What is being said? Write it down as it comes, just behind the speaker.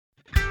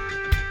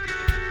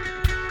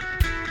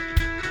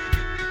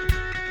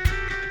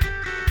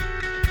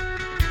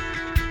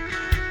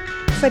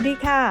สวัสดี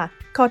ค่ะ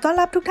ขอต้อน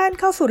รับทุกท่าน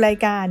เข้าสู่ราย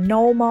การ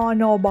No More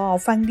No Ball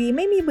ฟังดีไ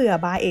ม่มีเบื่อ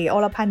บายเออ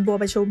รพันธ์บัว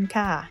ประชุม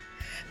ค่ะ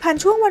ผ่าน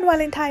ช่วงวันวา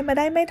เลนไทน์มาไ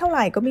ด้ไม่เท่าไห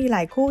ร่ก็มีหล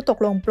ายคู่ตก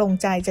ลงปลง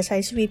ใจจะใช้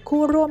ชีวิต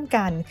คู่ร่วม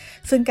กัน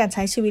ซึ่งการใ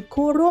ช้ชีวิต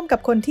คู่ร่วมกับ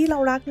คนที่เรา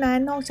รักนั้น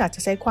นอกจากจ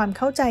ะใช้ความเ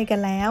ข้าใจกัน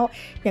แล้ว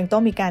ยังต้อ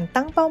งมีการ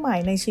ตั้งเป้าหมาย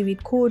ในชีวิต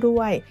คู่ด้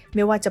วยไ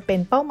ม่ว่าจะเป็น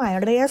เป้าหมาย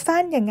ระยะ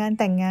สั้นอย่างงาน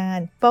แต่งงาน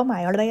เป้าหมา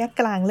ยระยะ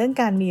กลางเรื่อง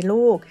การมี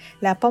ลูก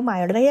และเป้าหมา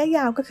ยระยะย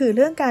าวก็คือเ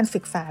รื่องการศึ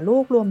กษาลู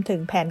กรวมถึง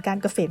แผนการ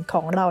เกษตรข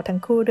องเราทั้ง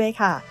คู่ด้วย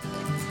ค่ะ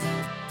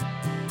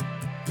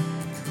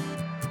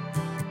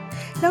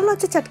แล้วเรา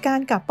จะจัดการ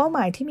กับเป้าหม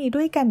ายที่มี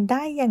ด้วยกันไ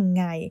ด้ยัง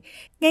ไง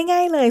ง่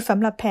ายๆเลยส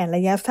ำหรับแผนร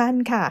ะยะสั้น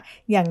ค่ะ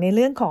อย่างในเ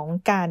รื่องของ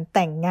การแ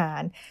ต่งงา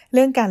นเ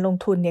รื่องการลง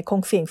ทุนเนี่ยค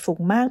งเสี่ยงสูง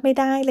มากไม่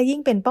ได้และยิ่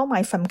งเป็นเป้าหมา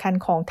ยสำคัญ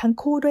ของทั้ง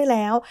คู่ด้วยแ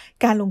ล้ว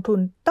การลงทุน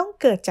ต้อง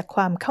เกิดจากค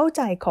วามเข้าใ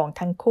จของ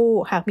ทั้งคู่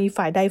หากมี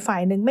ฝ่ายใดฝ่า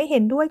ยหนึ่งไม่เห็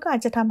นด้วยก็อา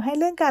จจะทำให้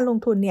เรื่องการลง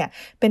ทุนเนี่ย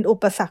เป็นอุ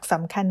ปสรรคส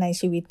ำคัญใน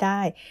ชีวิตไ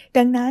ด้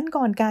ดังนั้น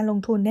ก่อนการลง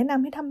ทุนแนะน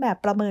ำให้ทำแบบ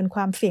ประเมินค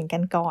วามเสี่ยงกั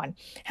นก่อน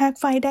หาก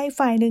ฝ่ายใด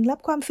ฝ่ายหนึ่งรับ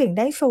ความเสี่ยง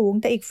ได้สูง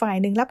แต่อีกฝ่าย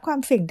หนึ่งรับควา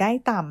มเสี่ยงได้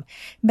ต่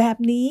ำแบบ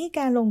นี้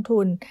การลง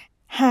ทุน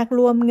หากร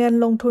วมเงิน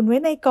ลงทุนไว้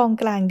ในกอง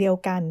กลางเดียว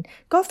กัน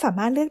ก็สาม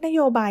ารถเลือกนโ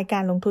ยบายกา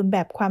รลงทุนแบ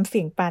บความเ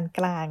สี่ยงปานก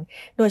ลาง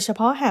โดยเฉพ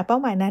าะหากเป้า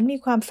หมายนั้นมี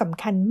ความส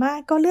ำคัญมาก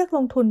ก็เลือกล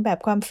งทุนแบบ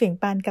ความเสี่ยง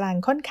ปานกลาง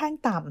ค่อนข้าง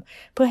ต่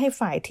ำเพื่อให้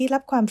ฝ่ายที่รั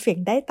บความเสี่ยง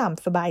ได้ต่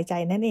ำสบายใจ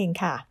นั่นเอง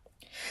ค่ะ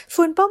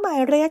ส่วนเป้าหมาย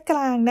ระยะกล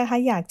างนะคะ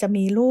อยากจะ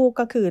มีลูก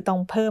ก็คือต้อ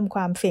งเพิ่มค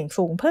วามเสี่ยง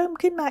สูงเพิ่ม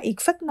ขึ้นมาอีก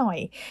สักหน่อย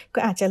ก็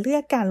อาจจะเลือ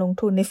กการลง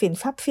ทุนในสิน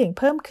ทรัพย์เสี่ยง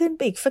เพิ่มขึ้นไป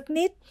อีกสัก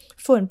นิด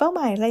ส่วนเป้าห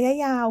มายระยะ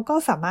ยาวก็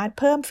สามารถ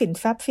เพิ่มสิน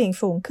ทรัพย์เสี่ยง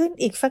สูงขึ้น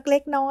อีกสักเล็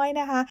กน้อย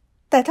นะคะ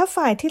แต่ถ้า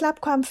ฝ่ายที่รับ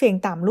ความเสี่ยง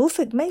ต่ำรู้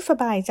สึกไม่ส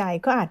บายใจ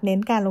ก็อาจเน้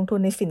นการลงทุน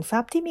ในสินทรั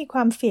พย์ที่มีคว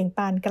ามเสี่ยงป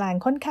านกลาง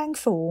ค่อนข้าง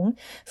สูง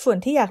ส่วน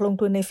ที่อยากลง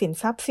ทุนในสิน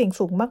ทรัพย์เสี่ยง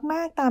สูงม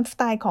ากๆตามสไ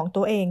ตล์ของ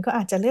ตัวเองก็อ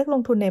าจจะเลือกล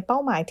งทุนในเป้า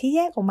หมายที่แย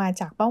กออกมา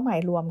จากเป้าหมาย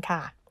รวมค่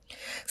ะ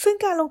ซึ่ง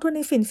การลงทุนใ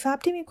นสินทรัพ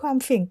ย์ที่มีความ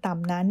เสี่ยงต่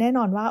ำนั้นแน่น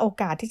อนว่าโอ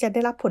กาสที่จะไ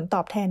ด้รับผลต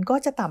อบแทนก็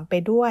จะต่ำไป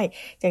ด้วย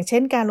อย่างเช่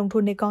นการลงทุ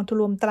นในกองทุน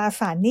รวมตรา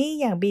สารหนี้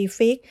อย่าง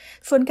BFIX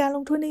ส่วนการล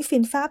งทุนในสิ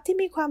นทรัพย์ที่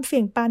มีความเสี่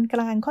ยงปานก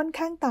ลางค่อน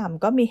ข้างต่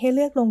ำก็มีให้เ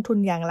ลือกลงทุน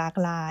อย่างหลาก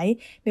หลาย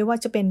ไม่ว่า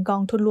จะเป็นกอ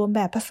งทุนรวมแ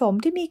บบผสม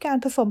ที่มีการ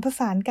ผสมผ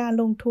สานการ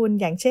ลงทุน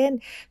อย่างเช่น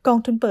กอง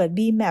ทุนเปิด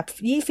BMAP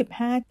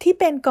 25ที่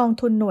เป็นกอง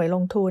ทุนหน่วยล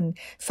งทุน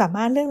สาม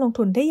ารถเลือกลง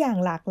ทุนได้อย่าง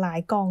หลากหลาย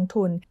กอง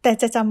ทุนแต่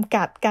จะจำ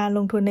กัดการล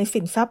งทุนใน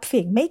สินทรัพย์เสี่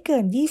ยงไม่เกิ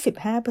น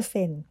 25%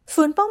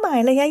ส่วนเป้าหมาย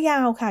ระยะยา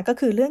วค่ะก็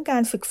คือเรื่องกา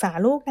รศึกษา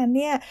ลูกนั้น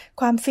เนี่ย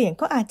ความเสี่ยง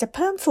ก็อาจจะเ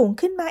พิ่มสูง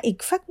ขึ้นมาอีก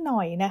สักหน่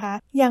อยนะคะ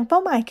อย่างเป้า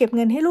หมายเก็บเ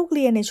งินให้ลูกเ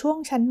รียนในช่วง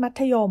ชั้นมั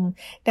ธยม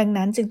ดัง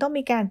นั้นจึงต้อง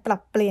มีการปรั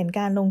บเปลี่ยน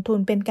การลงทุน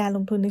เป็นการล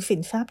งทุนในสิ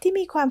นทรัพย์ที่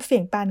มีความเสี่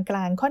ยงปานกล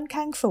างค่อน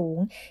ข้างสูง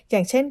อย่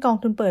างเช่นกอง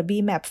ทุนเปิด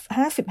BMAP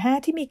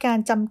 55ที่มีการ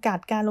จำกัด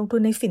การลงทุ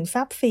นในสินท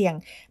รัพย์เสี่ยง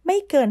ไม่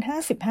เกิน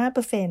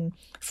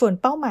 55% ส่วน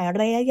เป้าหมาย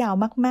ระยะยาว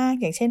มากๆ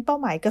อย่างเช่นเป้า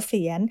หมายเก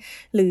ษียณ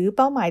หรือเ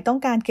ป้าหมายต้อง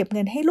การเก็บเ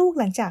งินให้ลูก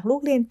หลังจากลู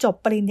กเรียนจบ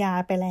ปริญญา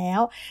ไปแล้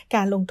วก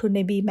ารลงทุนใน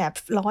BMAP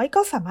 100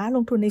ก็สามารถล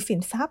งทุนในสิ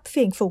นทรัพย์เ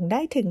สี่ยงสูงได้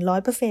ถึง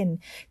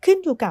 100% ขึ้น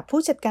อยู่กับ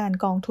ผู้จัดการ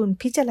กองทุน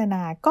พิจารณ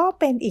าก็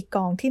เป็นอีกก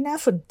องที่น่า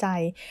สนใจ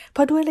เพร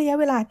าะด้วยระยะ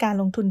เวลาการ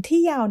ลงทุนที่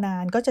ยาวนา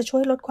นก็จะช่ว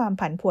ยลดความ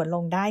ผันผวนล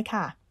งได้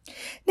ค่ะ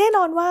แน่น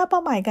อนว่าเป้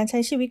าหมายการใช้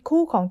ชีวิต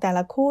คู่ของแต่ล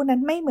ะคู่นั้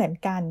นไม่เหมือน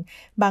กัน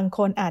บางค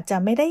นอาจจะ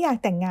ไม่ได้อยาก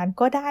แต่งงาน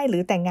ก็ได้หรื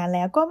อแต่งงานแ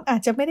ล้วก็อา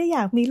จจะไม่ได้อย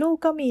ากมีลูก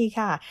ก็มี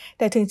ค่ะแ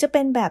ต่ถึงจะเ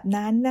ป็นแบบ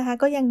นั้นนะคะ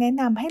ก็ยังแนะ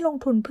นำให้ลง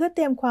ทุนเพื่อเต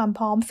รียมความพ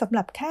ร้อมสำห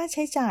รับค่าใ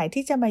ช้จ่าย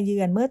ที่จะมาเยื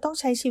อนเมื่อต้อง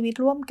ใช้ชีวิต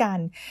ร่วมกัน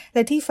แล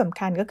ะที่สำ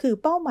คัญก็คือ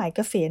เป้าหมายเก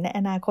ษียณใน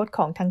อนาคตข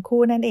องทั้ง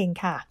คู่นั่นเอง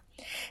ค่ะ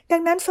ดั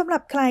งนั้นสำหรั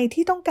บใคร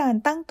ที่ต้องการ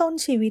ตั้งต้น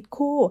ชีวิต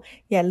คู่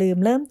อย่าลืม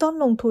เริ่มต้น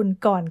ลงทุน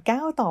ก่อนก้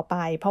าวต่อไป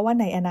เพราะว่า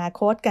ในอนา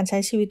คตการใช้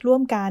ชีวิตร่ว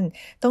มกัน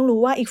ต้องรู้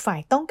ว่าอีกฝ่าย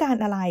ต้องการ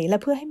อะไรและ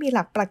เพื่อให้มีห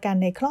ลักประกัน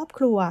ในครอบค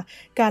รัว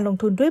การลง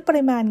ทุนด้วยป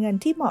ริมาณเงิน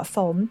ที่เหมาะส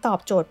มตอบ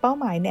โจทย์เป้า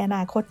หมายในอน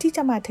าคตที่จ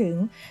ะมาถึง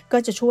ก็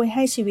จะช่วยใ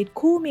ห้ชีวิต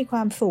คู่มีคว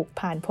ามสุข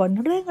ผ่านพ้น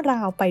เรื่องร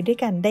าวไปด้วย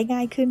กันได้ง่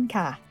ายขึ้น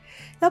ค่ะ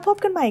แล้วพบ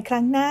กันใหม่ค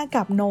รั้งหน้า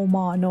กับ No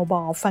More No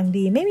Ball ฟัง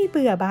ดีไม่มีเ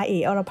บื่อบายเอ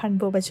อรพันธ์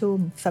บัวประชุม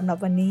สำหรับ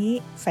วันนี้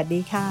สวัส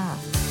ดีค่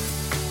ะ